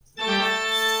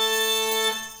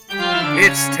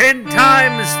It's 10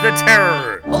 times the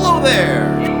terror. Hello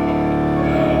there.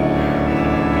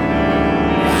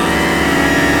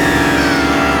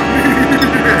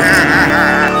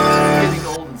 Getting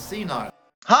old and senile.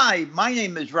 Hi, my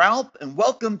name is Ralph, and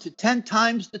welcome to 10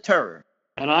 Times the Terror.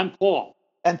 And I'm Paul.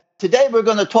 And today we're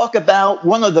going to talk about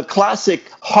one of the classic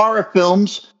horror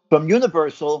films from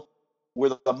Universal,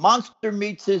 where the monster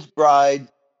meets his bride.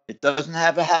 It doesn't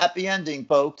have a happy ending,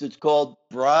 folks. It's called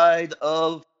Bride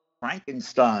of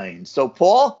Frankenstein. So,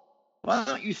 Paul, why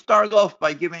don't you start off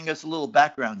by giving us a little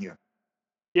background here?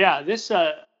 Yeah, this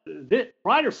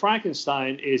Bride of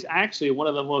Frankenstein is actually one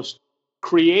of the most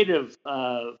creative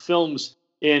films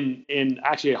in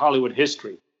actually Hollywood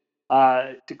history.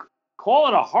 To call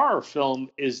it a horror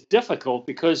film is difficult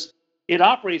because it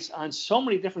operates on so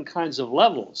many different kinds of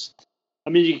levels. I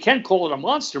mean, you can call it a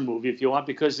monster movie if you want,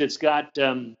 because it's got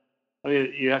you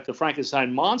have the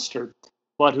Frankenstein monster,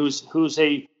 but who's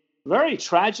a very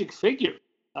tragic figure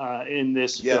in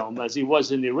this film, as he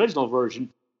was in the original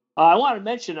version. I want to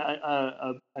mention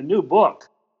a new book,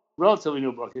 relatively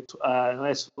new book.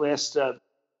 Last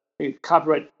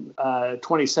copyright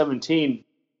 2017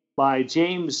 by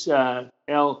James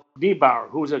L. Niebauer,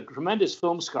 who's a tremendous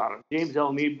film scholar. James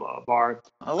L. Niebauer.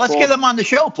 Let's get him on the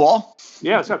show, Paul.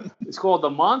 Yeah, it's called The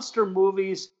Monster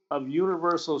Movies of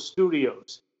Universal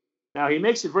Studios. Now, he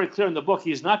makes it very clear in the book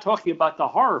he's not talking about the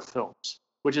horror films,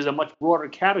 which is a much broader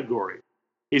category.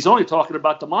 He's only talking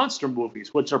about the monster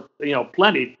movies, which are,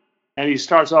 plenty. And he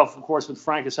starts off, of course, with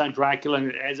Frankenstein, Dracula,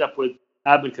 and it ends up with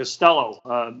Abbott Costello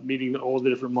meeting all the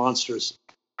different monsters.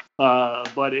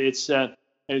 But it's a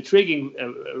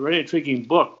very intriguing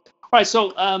book. All right,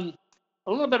 so a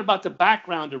little bit about the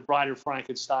background of Bride of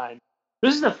Frankenstein.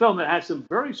 This is a film that has some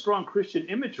very strong Christian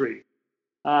imagery,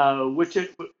 which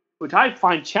I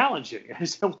find challenging.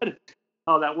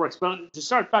 How that works. But to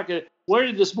start back, where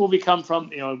did this movie come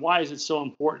from? Why is it so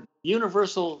important?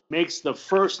 Universal makes the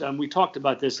first, and we talked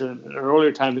about this in an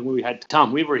earlier time when we had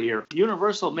Tom Weaver here.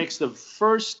 Universal makes the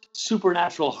first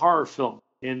supernatural horror film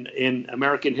in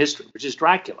American history, which is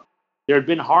Dracula. There had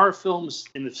been horror films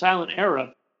in the silent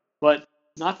era, but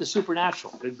not the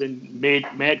supernatural. There had been made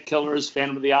Mad Killers,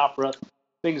 Phantom of the Opera,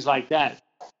 things like that.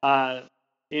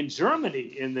 In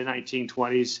Germany in the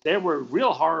 1920s, there were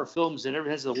real horror films in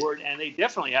every sense of the word, and they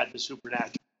definitely had the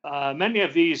supernatural. Many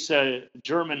of these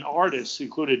German artists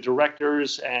included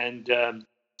directors and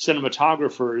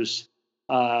cinematographers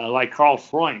like Karl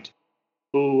Freund,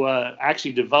 who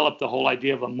actually developed the whole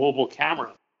idea of a mobile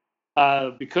camera.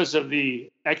 Because of the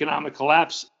economic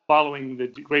collapse following the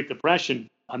Great Depression,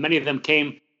 many of them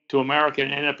came to America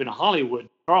and ended up in Hollywood.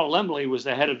 Carl Laemmle was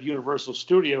the head of Universal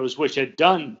Studios, which had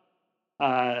done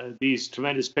these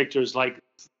tremendous pictures like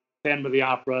Phantom of the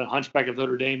Opera, Hunchback of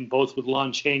Notre Dame, both with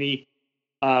Lon Chaney,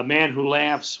 Man Who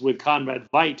Laughs with Conrad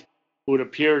Veidt, who had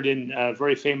appeared in a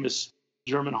very famous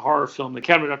German horror film, The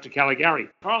Count of Dr. Caligari.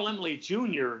 Carl Laemmle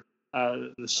Jr.,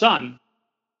 the son,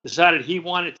 decided he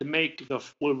wanted to make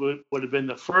what would have been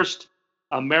the first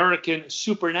American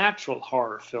supernatural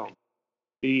horror film.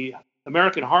 The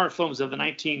American horror films of the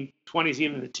 1920s,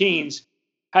 even the teens,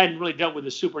 hadn't really dealt with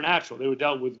the supernatural. They were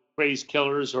dealt with crazed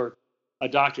killers or a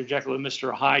Dr. Jekyll and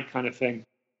Mr. Hyde kind of thing.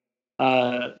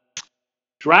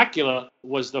 Dracula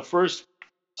was the first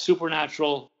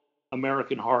supernatural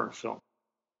American horror film.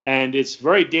 And it's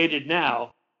very dated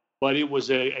now, but it was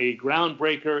a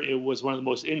groundbreaker. It was one of the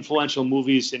most influential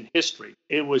movies in history.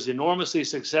 It was enormously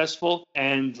successful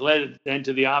and led then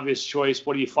to the obvious choice.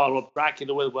 What do you follow up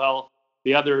Dracula with? Well,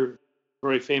 the other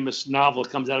very famous novel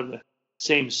that comes out of the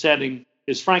same setting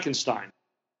is Frankenstein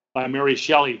by Mary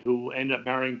Shelley, who ended up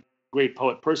marrying great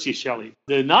poet Percy Shelley.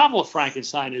 The novel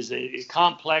Frankenstein is a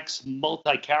complex,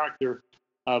 multi-character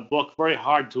book, very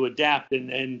hard to adapt.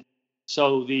 And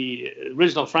so the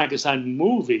original Frankenstein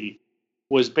movie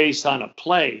was based on a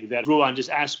play that drew on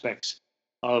just aspects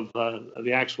of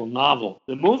the actual novel.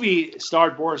 The movie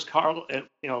starred Boris Karloff,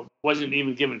 wasn't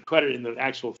even given credit in the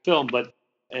actual film, but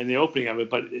in the opening of it,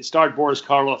 but it starred Boris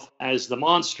Karloff as the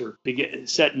monster,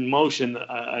 set in motion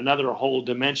another whole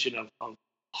dimension of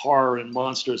horror and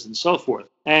monsters and so forth.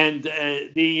 And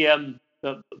the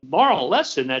moral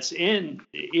lesson that's even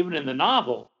in the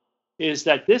novel is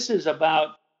that this is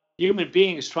about human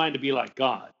beings trying to be like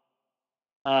God.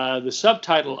 The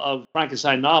subtitle of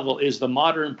Frankenstein novel is The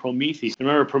Modern Prometheus.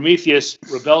 Remember, Prometheus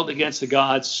rebelled against the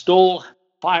gods, stole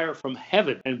fire from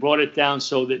heaven and brought it down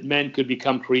so that men could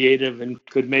become creative and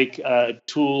could make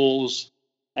tools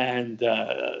and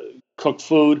cook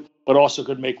food, but also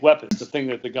could make weapons, the thing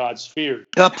that the gods feared.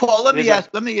 Paul, let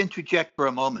me interject for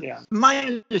a moment. Yeah. My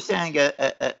understanding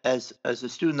as a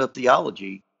student of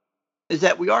theology is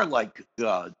that we are like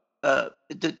God.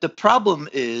 the problem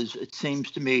is, it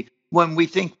seems to me, when we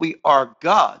think we are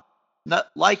God,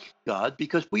 not like God,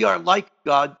 because we are like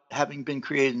God, having been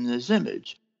created in His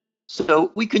image.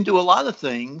 So we can do a lot of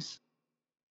things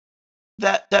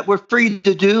that we're free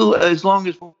to do as long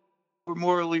as we're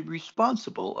morally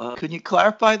responsible. Can you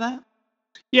clarify that?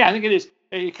 Yeah, I think it is.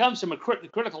 It comes from a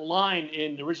critical line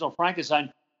in the original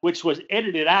Frankenstein, which was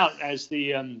edited out as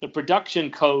the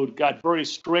production code got very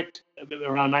strict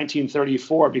around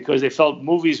 1934 because they felt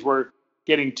movies were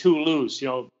getting too loose.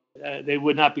 They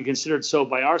would not be considered so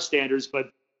by our standards, but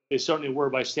they certainly were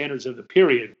by standards of the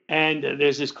period. And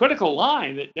there's this critical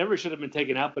line that never should have been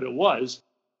taken out, but it was,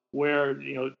 where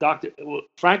Dr.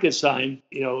 Frankenstein,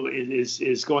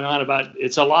 is going on about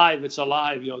it's alive,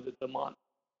 that the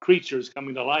creature is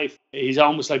coming to life. He's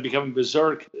almost like becoming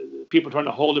berserk. People trying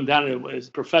to hold him down. And his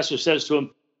professor says to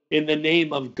him, "In the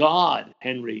name of God,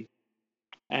 Henry,"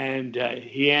 and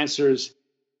he answers,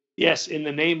 "Yes, in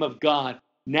the name of God.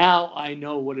 Now I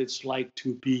know what it's like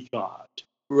to be God."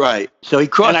 Right. So he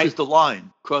crosses the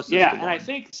line. And I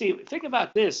think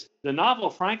about this. The novel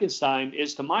Frankenstein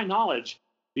is, to my knowledge,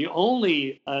 the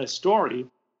only story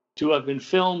to have been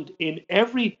filmed in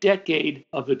every decade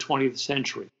of the 20th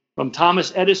century, from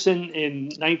Thomas Edison in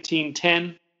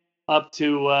 1910 up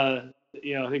to I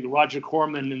think Roger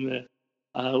Corman in the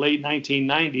late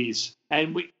 1990s.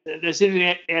 And there's anything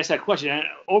to ask that question. And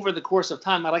over the course of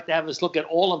time, I'd like to have us look at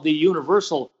all of the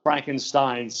Universal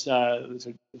Frankensteins,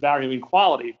 varying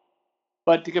quality.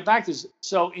 But to get back to this,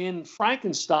 so in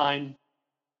Frankenstein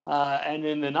and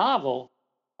in the novel,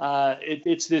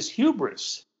 it's this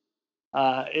hubris.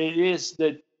 It is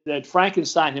that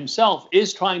Frankenstein himself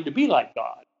is trying to be like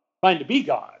God, trying to be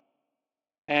God,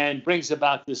 and brings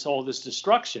about this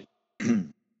destruction.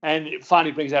 And it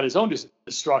finally brings out his own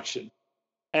destruction.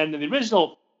 And in the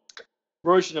original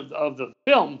version of the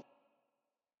film,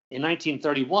 in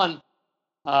 1931,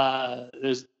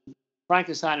 there's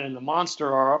Frankenstein and the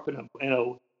monster are up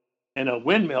in a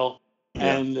windmill.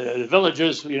 Yeah. And the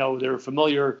villagers, their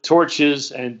familiar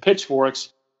torches and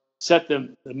pitchforks, set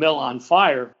the mill on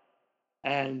fire.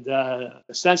 And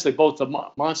essentially both the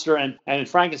monster and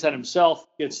Frankenstein himself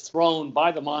gets thrown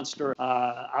by the monster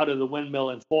out of the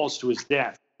windmill and falls to his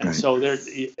death. And right. So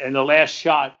and the last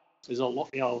shot is a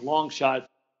long shot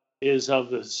is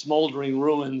of the smoldering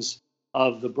ruins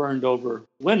of the burned over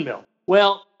windmill.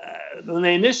 Well, when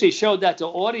they initially showed that to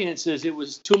audiences, it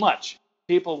was too much.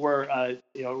 People were,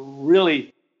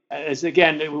 really, as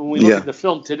again, when we look at the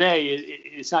film today,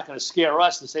 it's not going to scare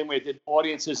us the same way it did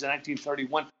audiences in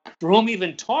 1931, for whom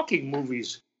even talking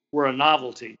movies were a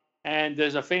novelty. And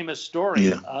there's a famous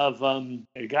story of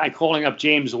a guy calling up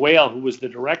James Whale, who was the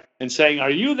director, and saying,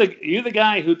 "Are you the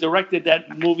guy who directed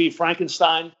that movie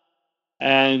Frankenstein?"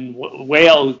 And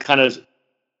Whale kind of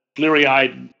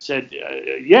bleary-eyed said,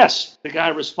 "Yes." The guy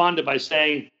responded by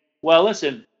saying, "Well,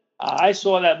 listen, I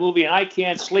saw that movie and I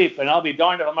can't sleep, and I'll be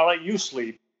darned if I'm going to let you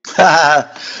sleep."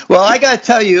 Well, I got to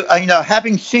tell you,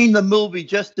 having seen the movie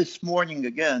just this morning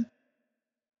again,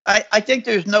 I think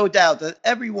there's no doubt that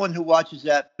everyone who watches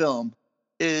that film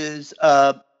is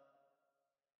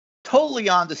totally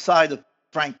on the side of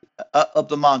of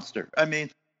the monster. I mean,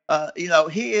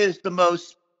 he is the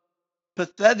most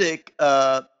pathetic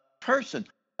person.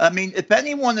 I mean, if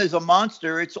anyone is a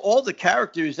monster, it's all the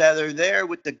characters that are there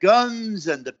with the guns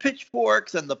and the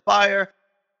pitchforks and the fire.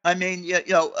 I mean,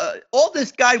 all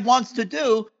this guy wants to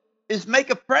do is make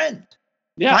a friend,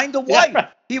 find a wife. Yeah.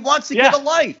 He wants to get a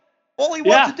life. All he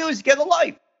wants to do is get a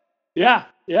life. Yeah,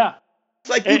 yeah. It's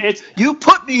like, you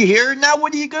put me here, now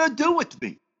what are you going to do with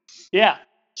me? Yeah.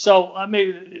 So let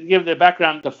me give the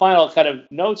background. The final kind of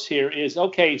notes here is,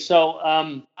 okay, so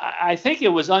I think it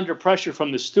was under pressure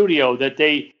from the studio that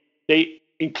they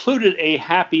included a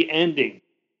happy ending,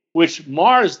 which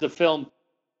mars the film,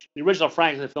 the original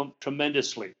Frankenstein film,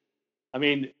 tremendously. I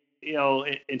mean,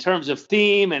 in terms of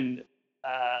theme and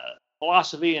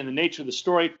philosophy and the nature of the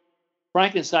story,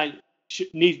 Frankenstein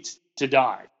needs to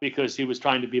die because he was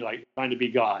trying to be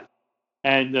God,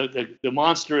 and the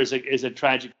monster is a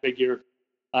tragic figure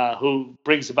who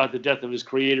brings about the death of his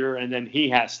creator, and then he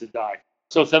has to die.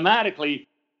 So thematically,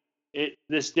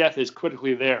 this death is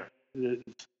critically there. The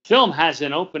film has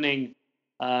an opening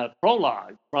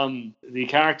prologue from the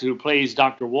character who plays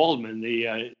Dr. Waldman,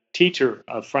 the teacher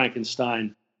of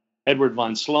Frankenstein, Edward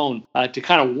von Sloan, to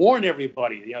kind of warn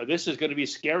everybody, this is going to be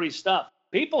scary stuff.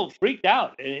 People freaked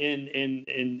out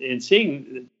in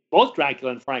seeing both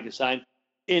Dracula and Frankenstein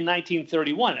in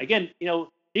 1931. Again,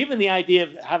 even the idea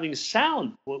of having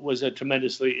sound was a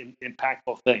tremendously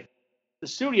impactful thing. The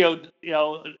studio,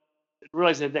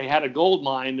 realized that they had a gold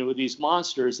mine with these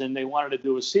monsters, and they wanted to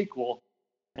do a sequel.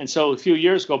 And so a few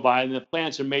years go by, and the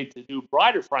plans are made to do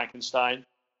Bride of Frankenstein,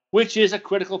 which is a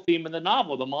critical theme in the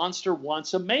novel. The monster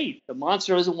wants a mate. The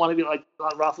monster doesn't want to be like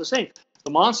Ralph was saying.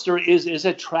 The monster is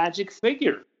a tragic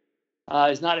figure.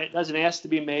 It doesn't ask to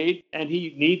be made, and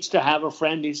he needs to have a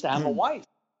friend, needs to have a wife.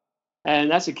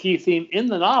 And that's a key theme in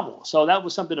the novel. So that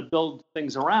was something to build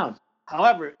things around.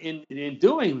 However, in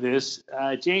doing this,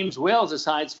 James Whale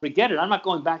decides, forget it. I'm not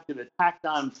going back to the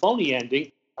tacked-on phony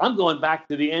ending. I'm going back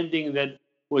to the ending that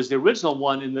was the original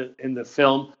one in the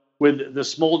film, with the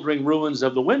smoldering ruins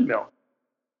of the windmill.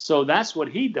 So that's what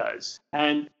he does.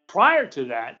 And prior to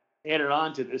that, added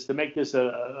on to this to make this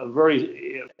a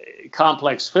very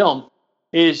complex film,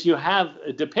 is you have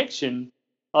a depiction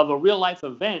of a real-life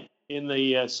event in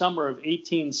the summer of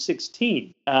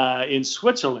 1816 in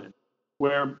Switzerland,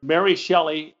 where Mary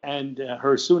Shelley and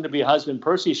her soon-to-be husband,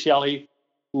 Percy Shelley,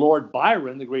 Lord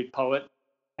Byron, the great poet,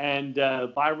 and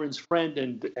Byron's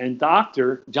friend and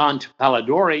doctor, John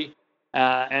Polidori,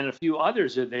 and a few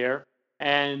others are there.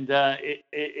 And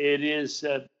it is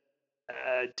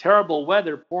terrible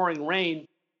weather, pouring rain.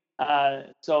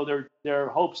 So their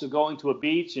hopes of going to a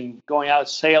beach and going out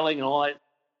sailing and all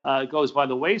that goes by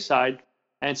the wayside.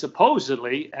 And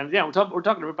supposedly, and yeah, we're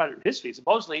talking about history.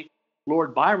 Supposedly,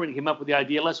 Lord Byron came up with the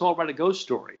idea, let's all write a ghost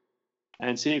story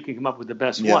and see who can come up with the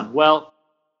best one. Well,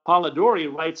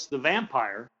 Polidori writes The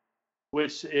Vampire,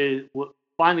 which will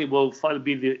finally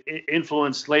be the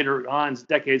influence later on,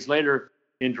 decades later,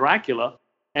 in Dracula.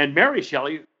 And Mary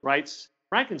Shelley writes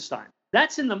Frankenstein.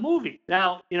 That's in the movie.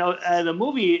 Now, the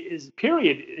movie is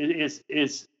very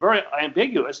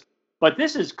ambiguous, but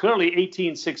this is clearly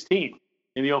 1816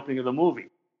 in the opening of the movie.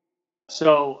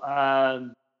 So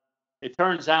it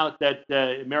turns out that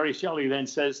Mary Shelley then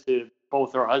says to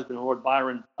both her husband and Lord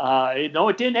Byron, no,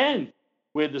 it didn't end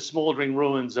with the smoldering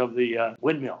ruins of the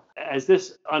windmill. As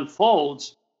this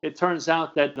unfolds, it turns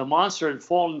out that the monster had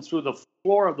fallen through the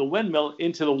floor of the windmill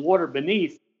into the water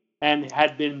beneath and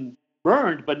had been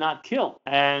burned but not killed,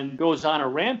 and goes on a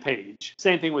rampage.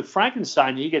 Same thing with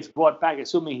Frankenstein. He gets brought back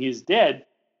assuming he's dead,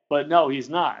 but no, he's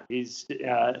not.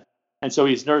 And so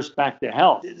he's nursed back to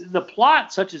health. The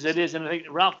plot, such as it is, and I think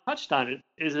Ralph touched on it,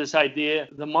 is this idea: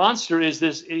 the monster he's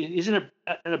an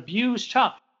abused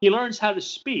child. He learns how to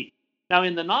speak. Now,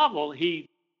 in the novel, he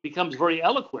becomes very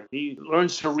eloquent. He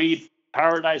learns to read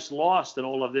Paradise Lost and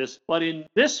all of this. But in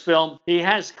this film, he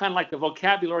has kind of like the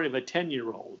vocabulary of a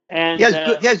 10-year-old. And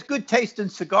he has good taste in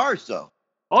cigars, though.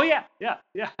 Oh, yeah.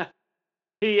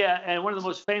 He and one of the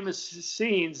most famous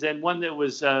scenes, and one that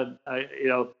was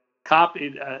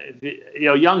copied,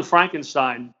 Young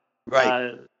Frankenstein,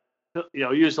 right?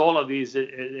 Used all of these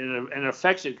in an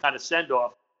affectionate kind of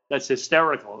send-off that's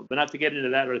hysterical. But not to get into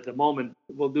that at the moment.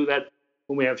 We'll do that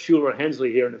when we have Shuler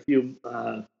Hensley here in a few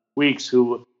weeks,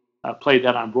 who played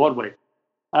that on Broadway.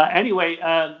 Anyway,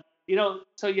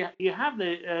 so you have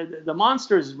the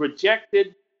monster is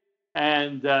rejected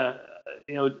and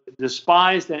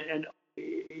despised, and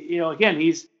again,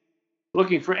 he's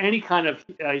looking for any kind of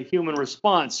human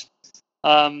response.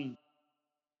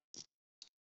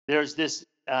 There's this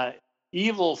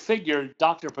evil figure,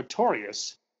 Dr.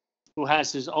 Pretorius, who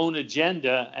has his own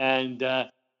agenda, and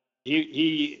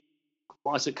he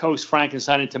wants to coax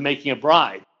Frankenstein into making a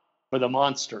bride for the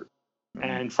monster. Mm-hmm.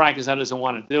 And Frankenstein doesn't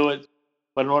want to do it,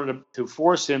 but in order to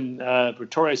force him,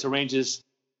 Pretorius arranges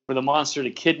for the monster to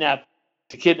kidnap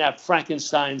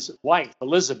Frankenstein's wife,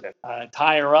 Elizabeth,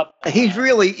 tie her up. He's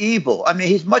really evil. I mean,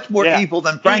 he's much more evil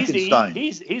than Frankenstein.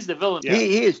 He's the villain. Yeah.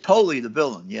 He is totally the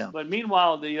villain. Yeah. But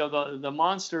meanwhile, the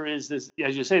monster is this,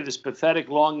 as you say, this pathetic,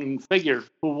 longing figure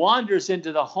who wanders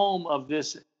into the home of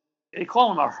this. They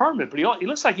call him a hermit, but he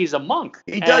looks like he's a monk.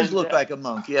 He does look like a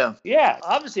monk. Yeah. Yeah,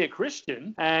 obviously a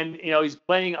Christian, and he's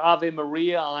playing Ave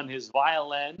Maria on his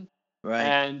violin. Right.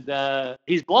 And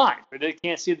he's blind, but they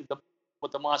can't see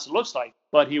what the monster looks like.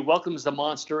 But he welcomes the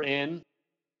monster in,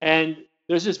 and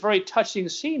there's this very touching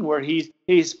scene where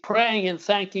he's praying and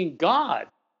thanking God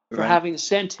for having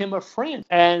sent him a friend.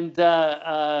 And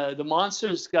the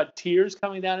monster's got tears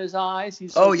coming down his eyes.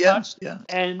 He's so touched. Yeah.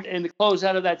 And to close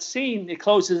out of that scene, it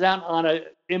closes out on an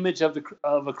image of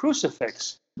a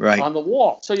crucifix. Right. On the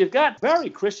wall. So you've got very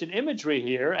Christian imagery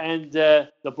here, and the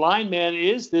blind man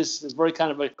is this very kind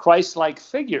of a Christ-like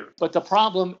figure. But the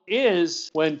problem is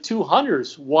when two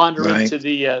hunters wander into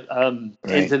the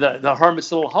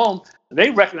hermit's little home, they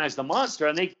recognize the monster,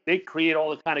 and they create all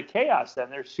the kind of chaos. Then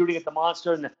they're shooting at the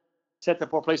monster and set the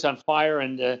poor place on fire,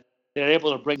 and they're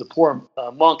able to bring the poor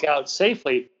monk out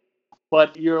safely.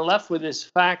 But you're left with this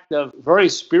fact of very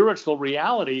spiritual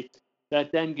reality that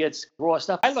then gets crossed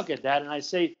up. I look at that and I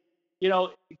say,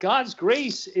 God's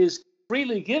grace is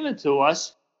freely given to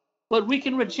us, But we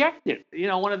can reject it. You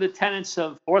know, one of the tenets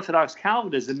of Orthodox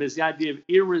Calvinism is the idea of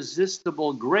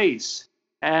irresistible grace.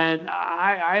 And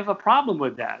I have a problem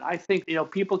with that. I think, you know,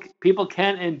 people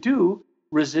can and do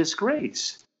resist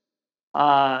grace.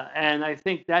 And I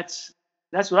think that's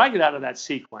what I get out of that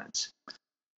sequence.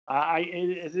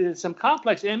 There's some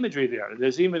complex imagery there.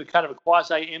 There's even kind of a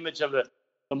quasi image of the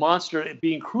monster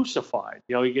being crucified.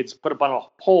 You know, he gets put up on a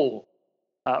pole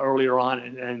earlier on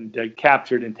and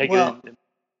captured and taken and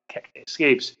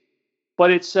escapes.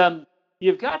 But it's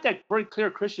you've got that very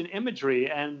clear Christian imagery,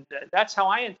 and that's how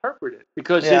I interpret it,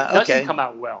 because it doesn't come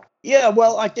out well. Yeah,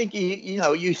 well, I think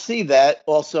you see that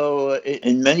also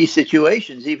in many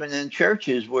situations, even in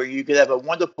churches, where you could have a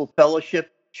wonderful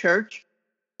fellowship church.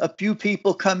 A few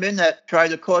people come in that try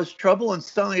to cause trouble, and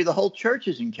suddenly the whole church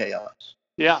is in chaos.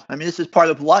 Yeah. I mean, this is part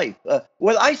of life.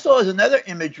 What I saw as another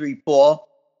imagery, Paul,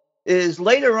 is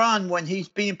later on when he's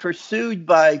being pursued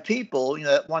by people, you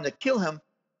know, that want to kill him,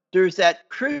 there's that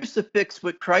crucifix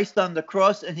with Christ on the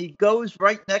cross, and he goes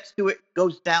right next to it,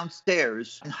 goes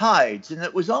downstairs and hides. And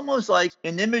it was almost like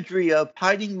an imagery of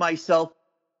hiding myself,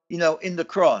 you know, in the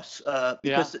cross,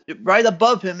 because right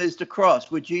above him is the cross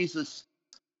with Jesus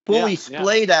fully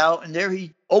splayed out, and there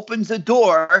he opens the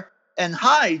door and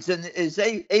hides and is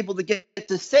able to get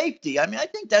to safety. I mean, I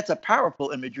think that's a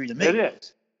powerful imagery to me. It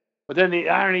is. But then the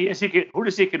irony is, who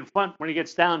does he confront when he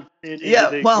gets down into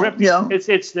the grip? You know,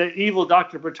 it's the evil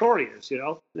Dr. Pretorius. You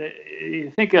know,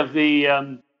 you think of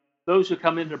the those who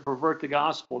come in to pervert the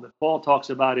gospel that Paul talks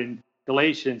about in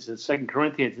Galatians and 2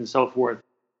 Corinthians and so forth.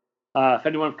 If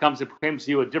anyone comes and proclaims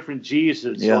to you a different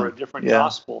Jesus or a different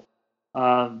gospel,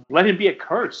 let him be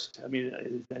accursed. I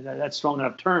mean, that's strong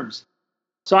enough terms.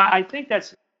 So I think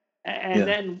that's, and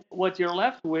then what you're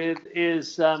left with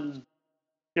is, you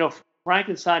know,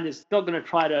 Frankenstein is still going to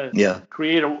try to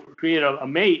create a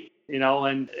mate, you know,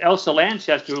 and Elsa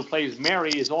Lanchester, who plays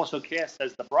Mary, is also cast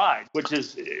as the bride, which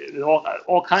is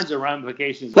all kinds of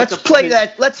ramifications. Let's play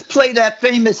that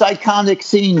famous iconic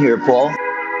scene here, Paul.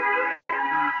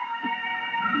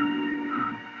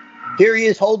 Here he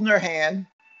is holding her hand.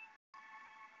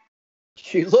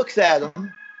 She looks at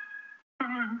him.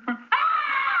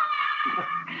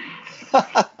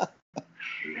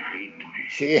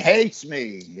 She hates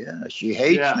me. Yeah, she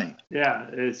hates me. Yeah,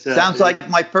 it sounds like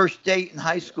my first date in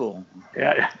high school.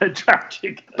 Yeah,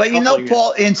 tragic. But you know,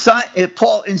 Paul, in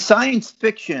science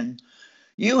fiction,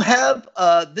 you have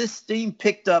this theme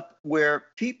picked up where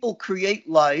people create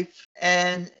life,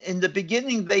 and in the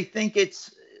beginning they think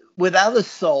it's without a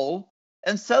soul,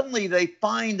 and suddenly they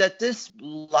find that this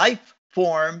life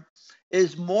form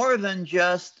is more than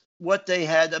just what they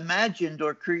had imagined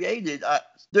or created.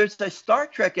 There's a Star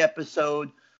Trek episode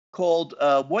called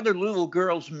What Are Little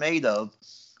Girls Made Of?,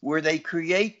 where they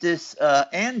create this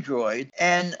android,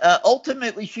 and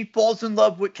ultimately she falls in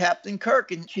love with Captain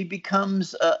Kirk, and she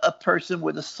becomes a person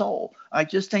with a soul. I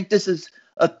just think this is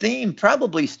a theme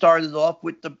probably started off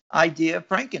with the idea of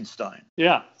Frankenstein.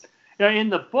 Yeah. In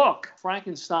the book,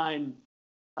 Frankenstein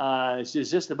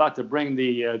is just about to bring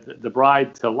the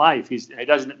bride to life.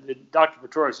 Dr.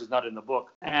 Pretorius is not in the book,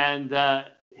 and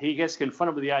he gets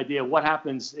confronted with the idea: what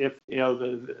happens if, you know,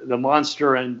 the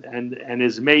monster and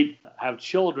his mate have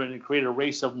children and create a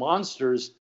race of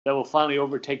monsters that will finally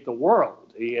overtake the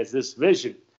world? He has this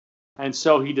vision, and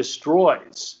so he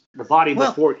destroys the body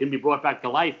before it can be brought back to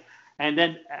life. And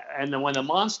then when the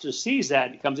monster sees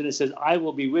that, he comes in and says, "I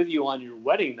will be with you on your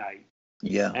wedding night."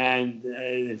 Yeah. And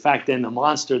in fact, then the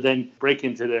monster then breaks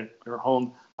into their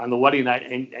home on the wedding night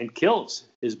and kills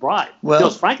his bride.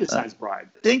 Kills Frankenstein's bride.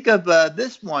 Think of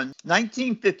this one,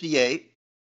 1958,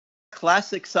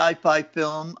 classic sci-fi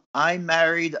film, I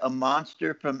Married a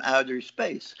Monster from Outer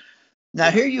Space.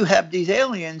 Now here you have these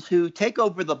aliens who take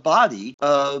over the body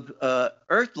of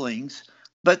Earthlings,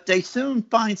 but they soon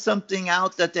find something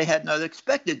out that they had not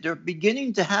expected. They're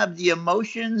beginning to have the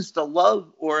emotions, the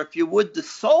love, or if you would, the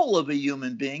soul of a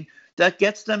human being that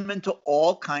gets them into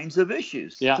all kinds of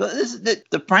issues. Yeah. So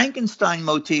the Frankenstein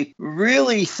motif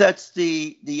really sets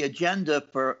the agenda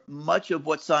for much of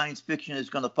what science fiction is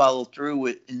going to follow through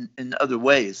with in other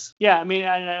ways. Yeah, I mean,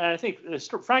 I think the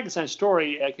Frankenstein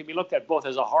story can be looked at both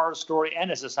as a horror story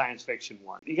and as a science fiction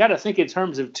one. You got to think in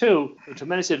terms of the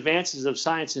tremendous advances of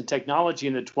science and technology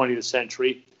in the 20th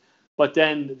century, but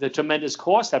then the tremendous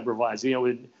cost that provides. You know,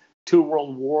 with 2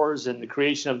 world wars and the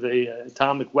creation of the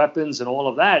atomic weapons and all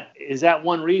of that. Is that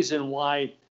one reason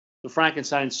why the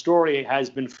Frankenstein story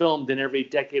has been filmed in every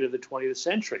decade of the 20th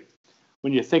century?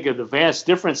 When you think of the vast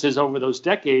differences over those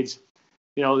decades,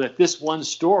 you know, that this one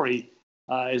story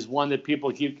is one that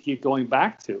people keep going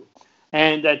back to.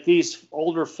 And that these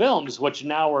older films, which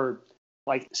now are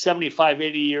like 75,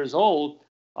 80 years old,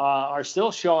 are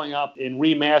still showing up in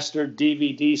remastered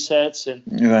DVD sets and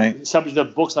Right. some of the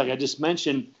books, like I just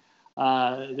mentioned.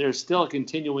 There's still a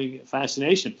continuing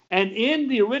fascination. And in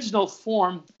the original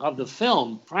form of the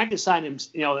film, Frankenstein,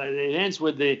 it ends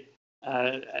with the,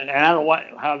 and I don't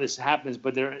know how this happens,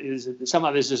 but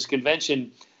somehow there's this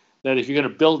convention that if you're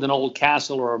going to build an old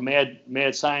castle or a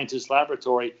mad scientist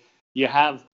laboratory, you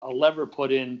have a lever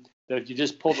put in that if you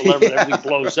just pull the lever, everything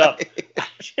blows up.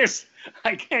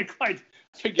 I can't quite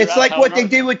figure out. It's like what they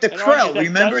did with the Krell.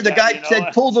 Remember, the guy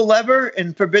said, "Pull the lever,"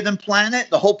 in Forbidden Planet,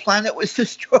 the whole planet was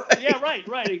destroyed. Yeah,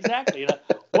 right, exactly.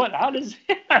 What? How does?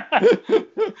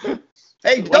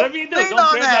 Hey, don't lean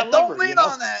on that. Don't lean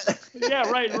on that. Yeah,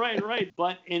 right.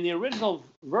 But in the original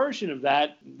version of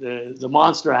that, the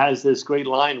monster has this great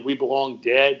line, "We belong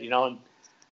dead,"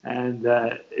 and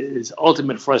his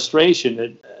ultimate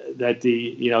frustration that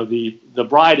the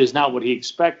bride is not what he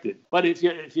expected. But if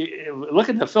you look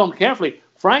at the film carefully,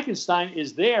 Frankenstein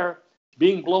is there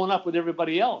being blown up with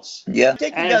everybody else. Yeah,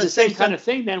 and it's the same kind of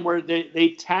thing then, where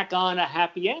they tack on a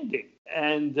happy ending,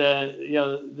 and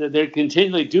they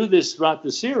continually do this throughout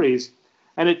the series,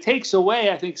 and it takes away,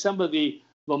 I think, some of the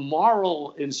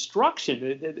moral instruction.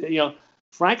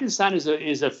 Frankenstein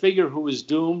is a figure who is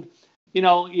doomed. You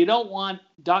don't want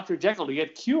Dr. Jekyll to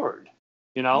get cured.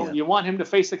 You want him to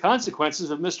face the consequences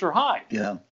of Mr. Hyde.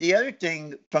 Yeah. The other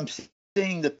thing from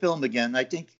seeing the film again, I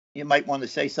think you might want to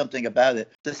say something about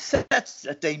it. The sets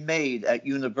that they made at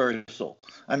Universal.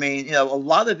 I mean, a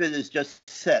lot of it is just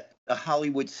set, a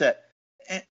Hollywood set.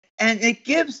 And it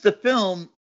gives the film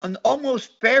an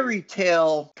almost fairy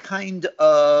tale kind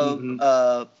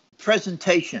of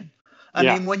presentation. I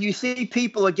mean, when you see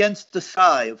people against the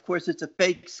sky, of course, it's a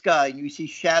fake sky, and you see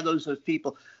shadows of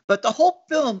people. But the whole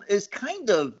film is kind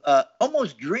of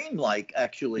almost dreamlike,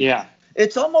 actually. Yeah.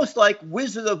 It's almost like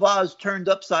Wizard of Oz turned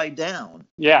upside down.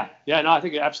 Yeah, no, I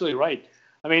think you're absolutely right.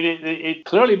 I mean, it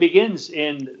clearly begins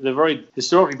in the very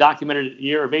historically documented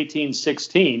year of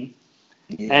 1816.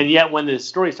 Yeah. And yet when the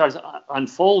story starts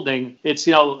unfolding, it's,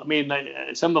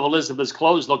 some of Elizabeth's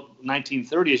clothes look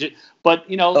 1930s. But,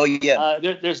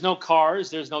 there's no cars,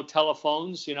 there's no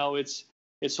telephones,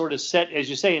 it's sort of set, as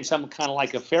you say, in some kind of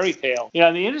like a fairy tale.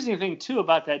 And the interesting thing, too,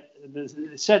 about that,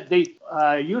 set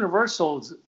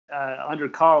Universal's under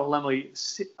Carl Laemmle,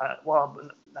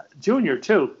 Jr.,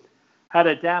 too, had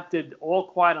adapted All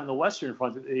Quiet on the Western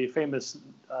Front, the famous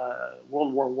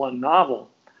World War I novel.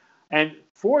 And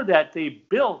for that, they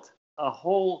built a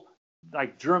whole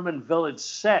German village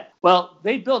set. Well,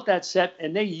 they built that set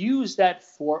and they used that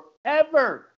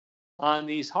forever on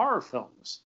these horror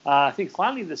films. I think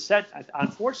finally the set,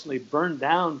 unfortunately, burned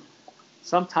down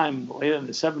sometime later in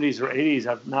the 70s or 80s.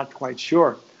 I'm not quite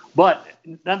sure. But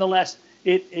nonetheless,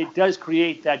 it does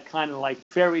create that kind of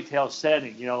fairy tale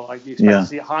setting, like you expect to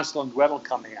see Hansel and Gretel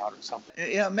coming out or something.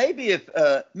 Maybe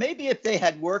if they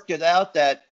had worked it out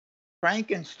that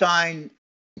Frankenstein,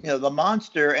 the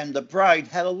monster and the bride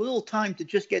had a little time to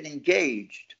just get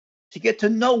engaged, to get to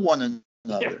know one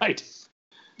another. Yeah, right.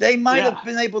 They might have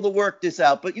been able to work this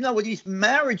out. But, with these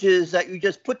marriages that you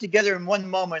just put together in one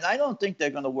moment, I don't think they're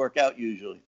going to work out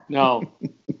usually. No.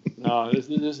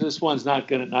 This one's not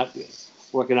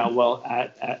working out well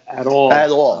at all.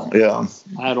 At all, yeah.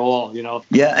 At all,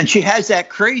 Yeah, and she has that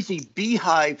crazy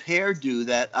beehive hairdo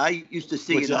that I used to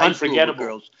see in high school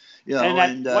girls.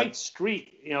 And that white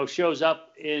streak, shows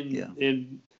up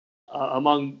in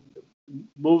among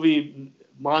movie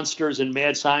monsters and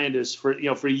mad scientists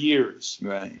for years.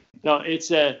 Right. No,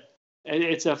 it's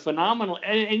a phenomenal,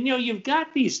 and you've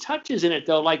got these touches in it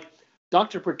though, like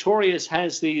Dr. Pretorius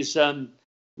has these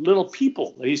little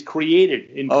people that he's created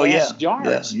in glass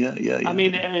jars. Yeah. I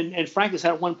mean, and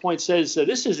Frankenstein at one point says,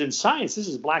 "This isn't science. This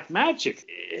is black magic."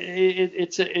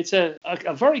 It's a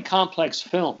very complex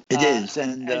film. It is,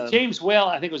 and James Whale,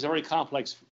 I think, was a very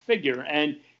complex figure,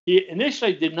 and he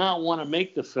initially did not want to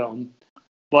make the film,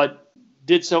 but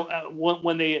did so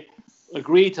when they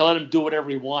agreed to let him do whatever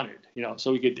he wanted.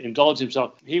 So he could indulge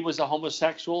himself. He was a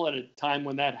homosexual at a time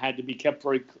when that had to be kept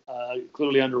very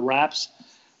clearly under wraps.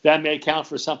 That may account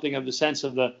for something of the sense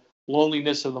of the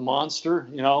loneliness of the monster.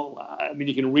 I mean,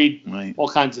 you can read all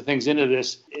kinds of things into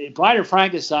this. Bride of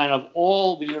Frankenstein, of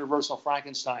all the Universal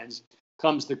Frankensteins,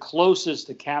 comes the closest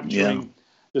to capturing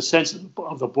the sense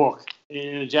of the book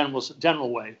in a general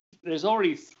way. There's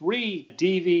already 3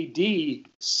 DVD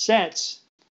sets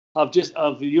of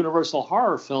the Universal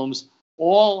horror films,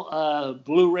 all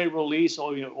Blu-ray release,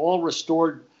 all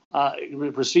restored,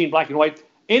 pristine black and white.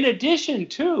 In addition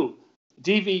to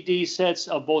DVD sets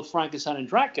of both Frankenstein and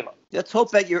Dracula. Let's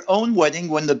hope at your own wedding,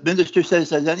 when the minister says,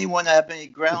 "Does anyone have any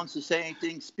grounds to say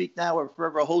anything? Speak now or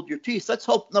forever hold your peace." Let's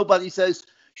hope nobody says,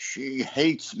 "She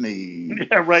hates me."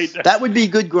 Yeah, right. That would be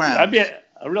good ground. That'd be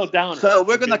a real downer. So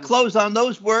we're going to close on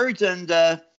those words, and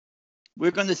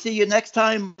we're going to see you next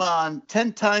time on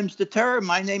 10 Times the Terror.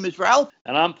 My name is Ralph.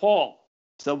 And I'm Paul.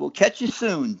 So we'll catch you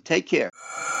soon. Take care.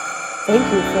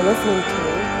 Thank you for listening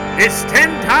to It's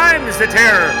 10 Times the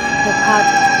Terror. the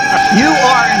podcast. You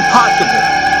are impossible.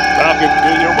 Ralph,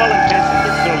 you're well-intentioned,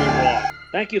 but totally wrong.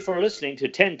 Thank you for listening to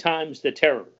 10 Times the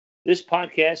Terror. This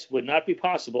podcast would not be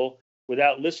possible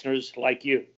without listeners like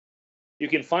you. You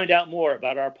can find out more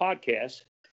about our podcast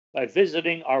by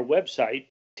visiting our website,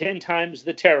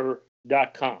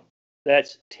 10timestheterror.com.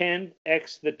 That's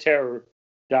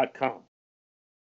 10xtheterror.com.